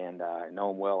 and I know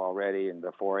them well already, and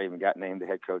before I even got named the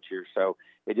head coach here. So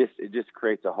it just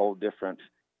creates a whole different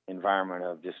environment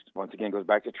of just, once again, goes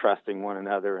back to trusting one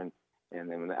another. And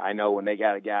then I know when they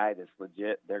got a guy that's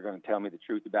legit, they're going to tell me the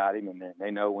truth about him, and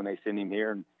they know when they send him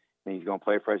here and he's going to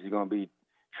play for us, he's going to be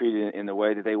treated in the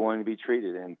way that they want him to be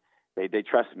treated, and they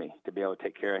trust me to be able to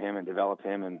take care of him and develop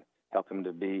him and help him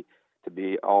to be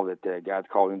all that God's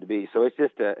called him to be. So it's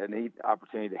just a neat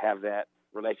opportunity to have that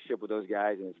relationship with those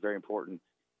guys, and it's very important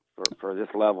for this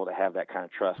level to have that kind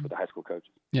of trust with the high school coaches.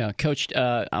 Yeah, Coach,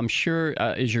 I'm sure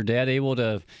is your dad able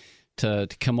to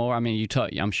come over? I mean,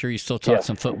 I'm sure you still talk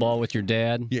some football with your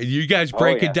dad. Yeah, you guys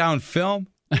breaking down film?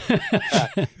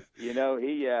 He's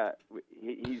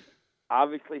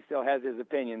obviously still has his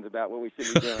opinions about what we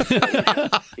should be doing. So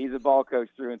he's a ball coach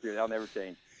through and through. That'll never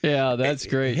change. Yeah, that's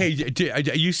great. Hey,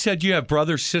 you said you have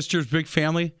brothers, sisters, big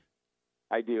family?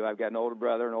 I do. I've got an older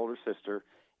brother, an older sister,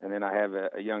 and then I have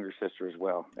a younger sister as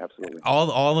well. Absolutely.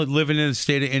 All living in the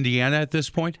state of Indiana at this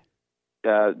point? 2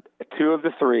 of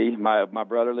the 3. My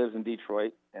brother lives in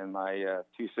Detroit, and my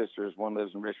 2 sisters, one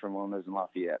lives in Richmond, one lives in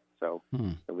Lafayette. So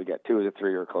we got 2 of the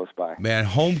 3 are close by. Man,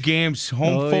 home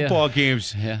football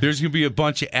games. Yeah. There's going to be a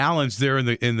bunch of Allens there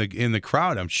in the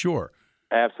crowd, I'm sure.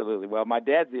 Absolutely. Well, my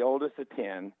dad's the oldest of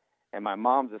 10, and my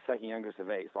mom's the second youngest of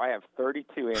 8. So I have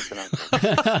 32 aunts and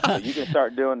uncles. So you can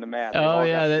start doing the math. Oh,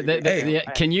 yeah.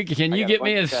 Can you get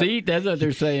me a seat? That's what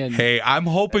they're saying. Hey, I'm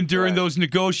hoping during those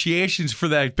negotiations for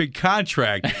that big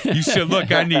contract, you said,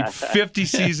 look, I need 50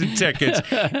 season tickets,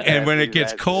 and when it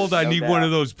gets cold, I need one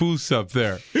of those booths up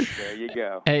there. There you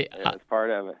go. Hey, that's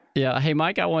part of it. Yeah. Hey,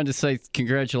 Mike, I wanted to say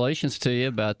congratulations to you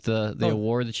about the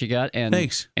award that you got. And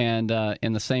thanks. And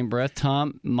in the same breath,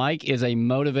 Tom, Mike is a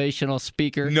motivational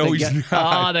speaker. No, he's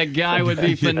not. Oh, the guy would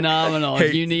be phenomenal. Hey,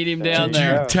 if you need him down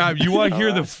there. Tom, you want to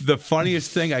hear the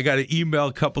funniest thing? I got an email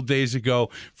a couple days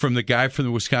ago from the guy from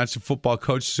the Wisconsin Football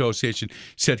Coaches Association.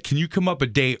 Said, can you come up a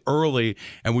day early,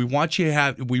 and we want to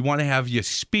have you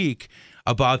speak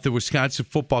about the Wisconsin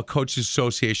Football Coaches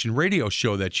Association radio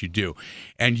show that you do.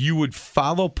 And you would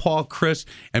follow Paul Chryst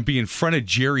and be in front of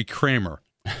Jerry Kramer.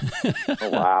 Oh,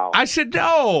 wow. I said,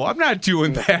 no, I'm not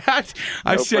doing that.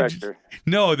 I said, pressure.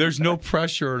 No, there's no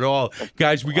pressure at all.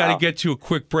 Guys, we got to get to a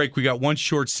quick break. We got one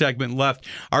short segment left.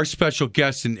 Our special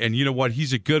guest, and you know what?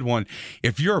 He's a good one.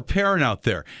 If you're a parent out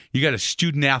there, you got a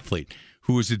student athlete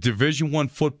who is a Division I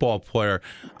football player,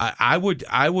 I would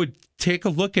take a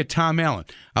look at Tom Allen.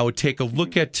 I would take a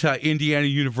look at Indiana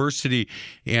University,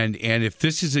 and if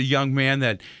this is a young man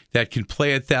that can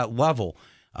play at that level,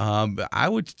 I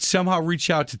would somehow reach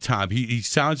out to Tom. He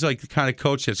sounds like the kind of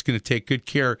coach that's going to take good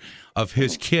care of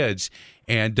his kids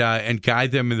and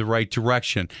guide them in the right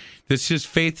direction. This is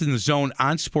Faith in the Zone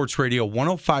on Sports Radio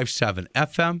 105.7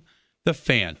 FM, The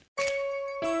Fan.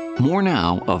 More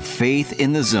now of Faith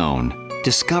in the Zone,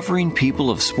 discovering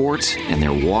people of sports and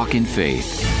their walk in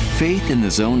faith. Faith in the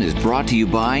Zone is brought to you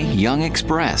by Young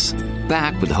Express.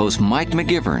 Back with host Mike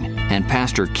McGivern and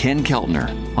Pastor Ken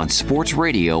Keltner on Sports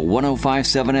Radio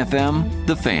 105.7 FM,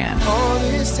 The Fan. All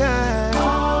this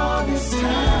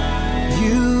time,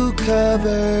 you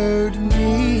covered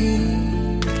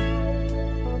me.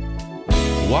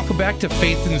 Welcome back to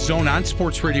Faith in the Zone on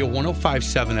Sports Radio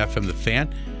 105.7 FM, The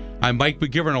Fan. I'm Mike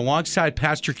McGivern alongside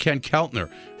Pastor Ken Keltner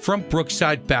from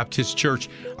Brookside Baptist Church,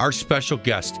 our special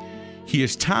guest. He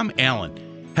is Tom Allen,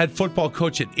 head football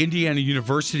coach at Indiana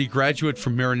University, graduate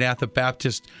from Maranatha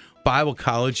Baptist Bible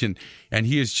College, and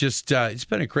he is just, it's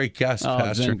been a great guest, Pastor.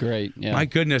 It's been great. Yeah. My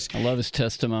goodness. I love his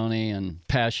testimony and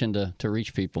passion to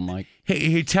reach people, Mike.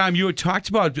 Hey, Tom, you had talked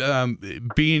about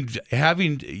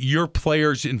having your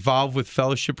players involved with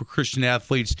Fellowship of Christian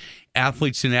Athletes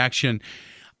in Action.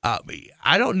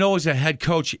 I don't know, as a head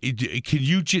coach,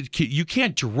 you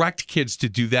can't direct kids to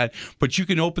do that, but you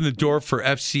can open the door for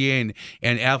FCA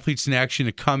and Athletes in Action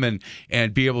to come in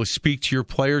and be able to speak to your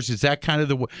players. Is that kind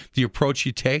of the approach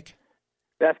you take?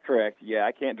 That's correct. Yeah,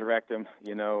 I can't direct them,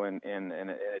 in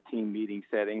a team meeting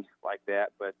setting like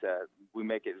that, but we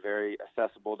make it very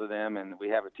accessible to them, and we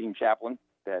have a team chaplain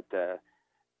that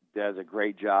does a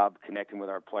great job connecting with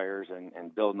our players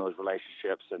and building those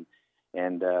relationships.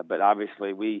 But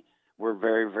obviously we're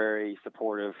very, very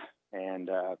supportive. And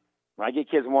when I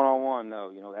get kids one-on-one,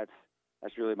 though,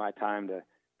 that's really my time to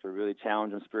really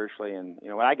challenge them spiritually. And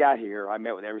when I got here, I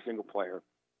met with every single player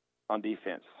on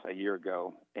defense a year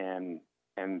ago, and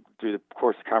through the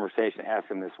course of the conversation, ask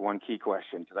them this one key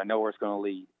question, because I know where it's going to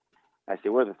lead. I say,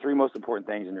 what are the 3 most important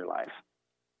things in your life?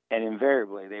 And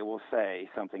invariably, they will say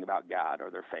something about God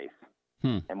or their faith.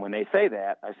 And when they say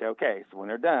that, I say, okay, so when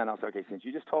they're done, I'll say, okay, since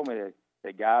you just told me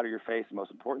that God or your faith is the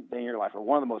most important thing in your life, or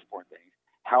one of the most important things,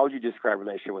 how would you describe a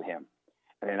relationship with him?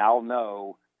 And then I'll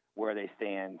know where they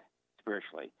stand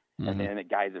spiritually. And then it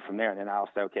guides it from there. And then I'll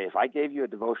say, okay, if I gave you a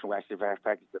devotional, actually, if I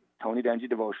practice the Tony Dungy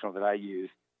devotional that I use,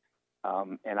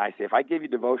 and I say, if I gave you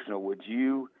devotional, would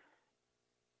you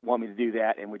want me to do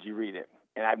that, and would you read it?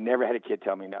 And I've never had a kid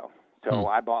tell me no. So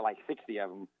I bought like 60 of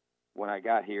them when I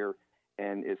got here,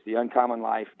 and it's the Uncommon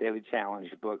Life Daily Challenge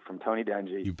book from Tony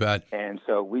Dungy. You bet. And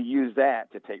so we use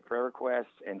that to take prayer requests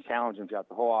and challenge them throughout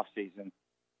the whole off season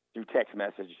through text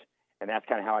message, and that's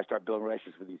kind of how I start building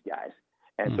relationships with these guys.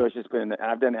 And so it's just been, and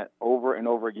I've done that over and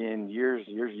over again, years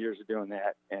of doing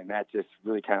that, and that just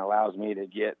really kind of allows me to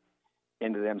get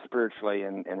into them spiritually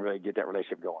and really get that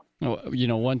relationship going.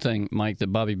 Well, one thing, Mike, that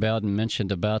Bobby Bowden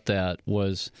mentioned about that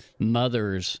was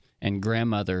mothers and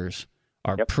grandmothers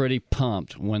are pretty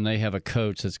pumped when they have a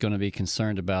coach that's going to be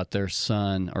concerned about their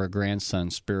son or grandson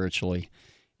spiritually.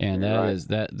 And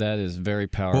that is very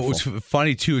powerful. What was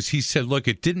funny, too, is he said, look,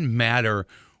 it didn't matter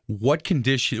what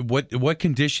condition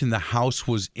the house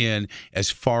was in as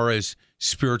far as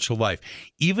spiritual life.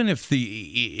 Even if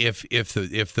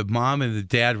the mom and the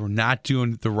dad were not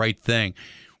doing the right thing,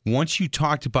 once you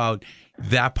talked about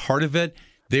that part of it,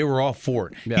 they were all for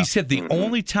it. Yeah. He said the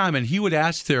only time, and he would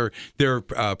ask their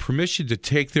permission to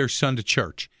take their son to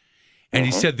church, and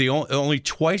he said the only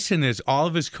twice in all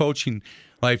of his coaching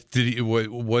life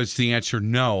was the answer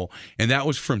no, and that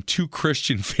was from 2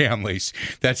 Christian families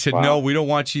that said, no, we don't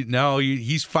want you. No,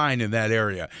 he's fine in that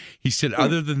area. He said,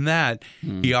 other than that,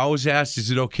 he always asked, is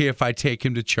it okay if I take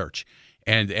him to church?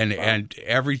 And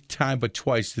every time but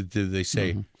twice did they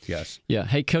say yes. Yeah.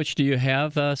 Hey, Coach, do you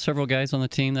have several guys on the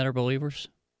team that are believers?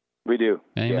 We do.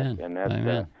 Amen. Yes, and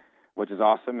that's which is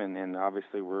awesome, and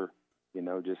obviously we're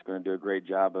just going to do a great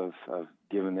job of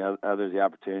giving the others the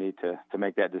opportunity to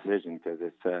make that decision, because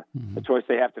it's a choice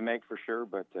they have to make for sure.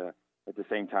 But at the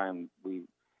same time,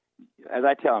 as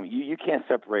I tell them, you can't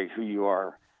separate who you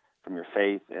are from your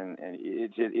faith, and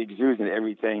it exudes in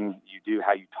everything you do.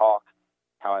 How you talk,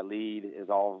 how I lead is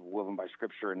all woven by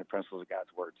Scripture and the principles of God's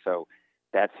Word. So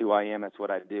that's who I am. That's what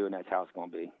I do, and that's how it's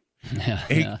going to be.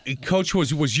 Hey, Coach,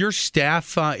 was your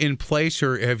staff in place,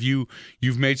 or have you've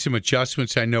made some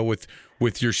adjustments? I know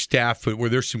with your staff, but were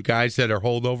there some guys that are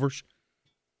holdovers?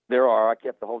 There are. I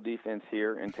kept the whole defense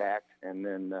here intact, and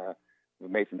then we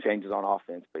made some changes on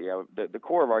offense. But yeah, the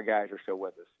core of our guys are still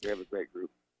with us. We have a great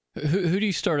group. Who do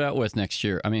you start out with next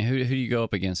year? I mean, who do you go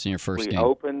up against in your first game? We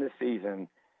open the season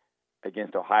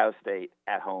against Ohio State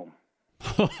at home.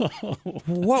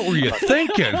 What were you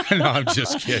thinking? No, I'm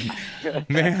just kidding,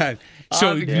 man.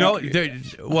 So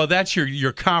that's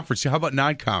your conference. How about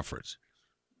non-conference?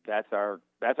 That's our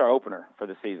opener for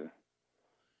the season.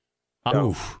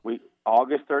 So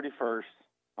August 31st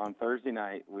on Thursday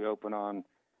night. We open on.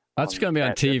 That's going to be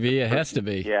on TV. It has to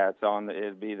be. Yeah,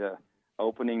 it'd be the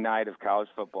opening night of college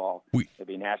football. It'd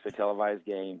be a nationally televised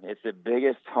game. It's the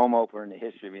biggest home opener in the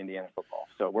history of Indiana football.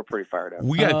 So we're pretty fired up.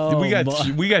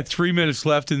 We got 3 minutes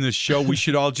left in this show. We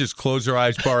should all just close our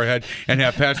eyes, bow our head, and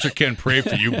have Pastor Ken pray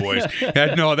for you boys.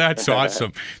 That's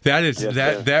awesome.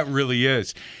 That really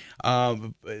is.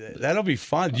 That'll be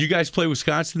fun. Do you guys play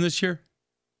Wisconsin this year?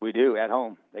 We do at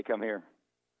home. They come here.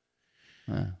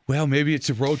 Well, maybe it's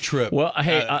a road trip. Well,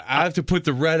 hey, I have to put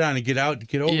the red on and get over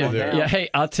there. Yeah, hey,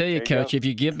 I'll tell you, Coach, if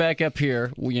you get back up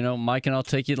here, Mike and I'll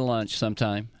take you to lunch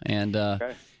sometime, and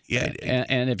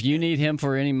and if you need him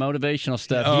for any motivational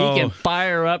stuff, he can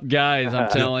fire up guys. I'm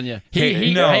telling you.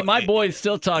 Hey, my boys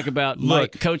still talk about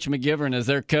Coach McGivern as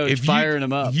their coach, firing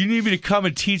him up. You need me to come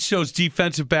and teach those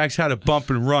defensive backs how to bump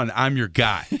and run. I'm your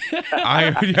guy.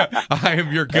 I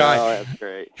am your guy. Oh, that's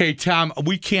great. Hey, Tom,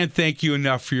 we can't thank you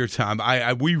enough for your time.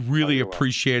 We really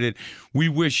appreciate it. we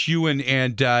wish you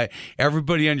and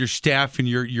everybody on your staff and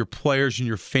your players and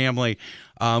your family,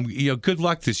 good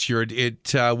luck this year.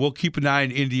 We'll keep an eye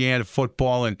on Indiana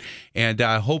football and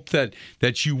hope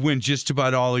that you win just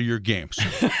about all of your games.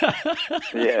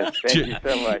 Yes, thank you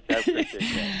so much. I appreciate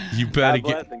that. You better God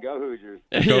bless and go Hoosiers.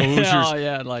 Go Hoosiers. Oh,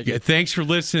 yeah, I like it. Thanks for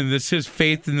listening. This is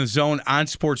Faith in the Zone on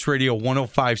Sports Radio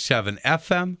 105.7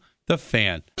 FM, The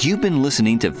Fan. You've been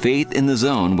listening to Faith in the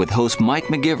Zone with host Mike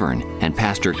McGivern and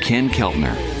Pastor Ken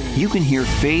Keltner. You can hear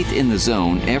Faith in the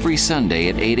Zone every Sunday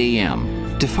at 8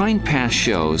 a.m. To find past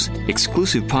shows,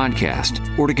 exclusive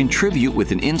podcast, or to contribute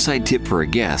with an inside tip for a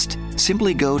guest,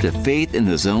 simply go to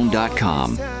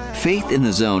faithinthezone.com. Faith in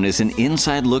the Zone is an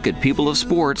inside look at people of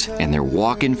sports and their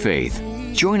walk in faith.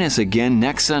 Join us again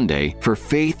next Sunday for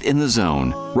Faith in the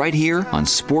Zone, right here on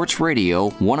Sports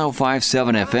Radio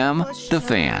 105.7 FM, The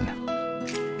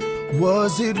Fan.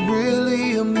 Was it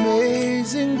really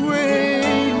amazing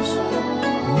grace?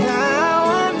 Now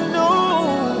I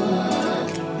know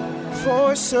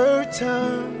for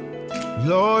certain,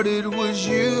 Lord, it was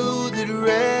you that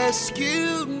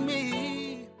rescued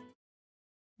me.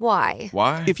 Why?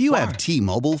 If you have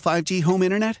T-Mobile 5G home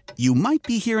internet, you might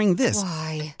be hearing this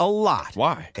Why? a lot.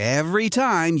 Every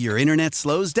time your internet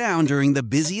slows down during the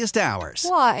busiest hours.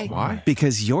 Why?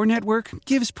 Because your network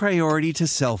gives priority to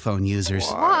cell phone users.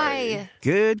 Why?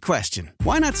 Good question.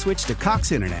 Why not switch to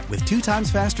Cox Internet with 2 times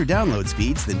faster download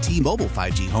speeds than T-Mobile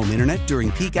 5G home internet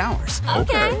during peak hours?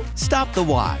 Okay. Stop the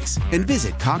whys and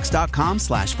visit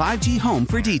cox.com/5G home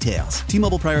for details.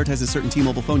 T-Mobile prioritizes certain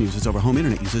T-Mobile phone users over home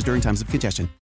internet users during times of congestion.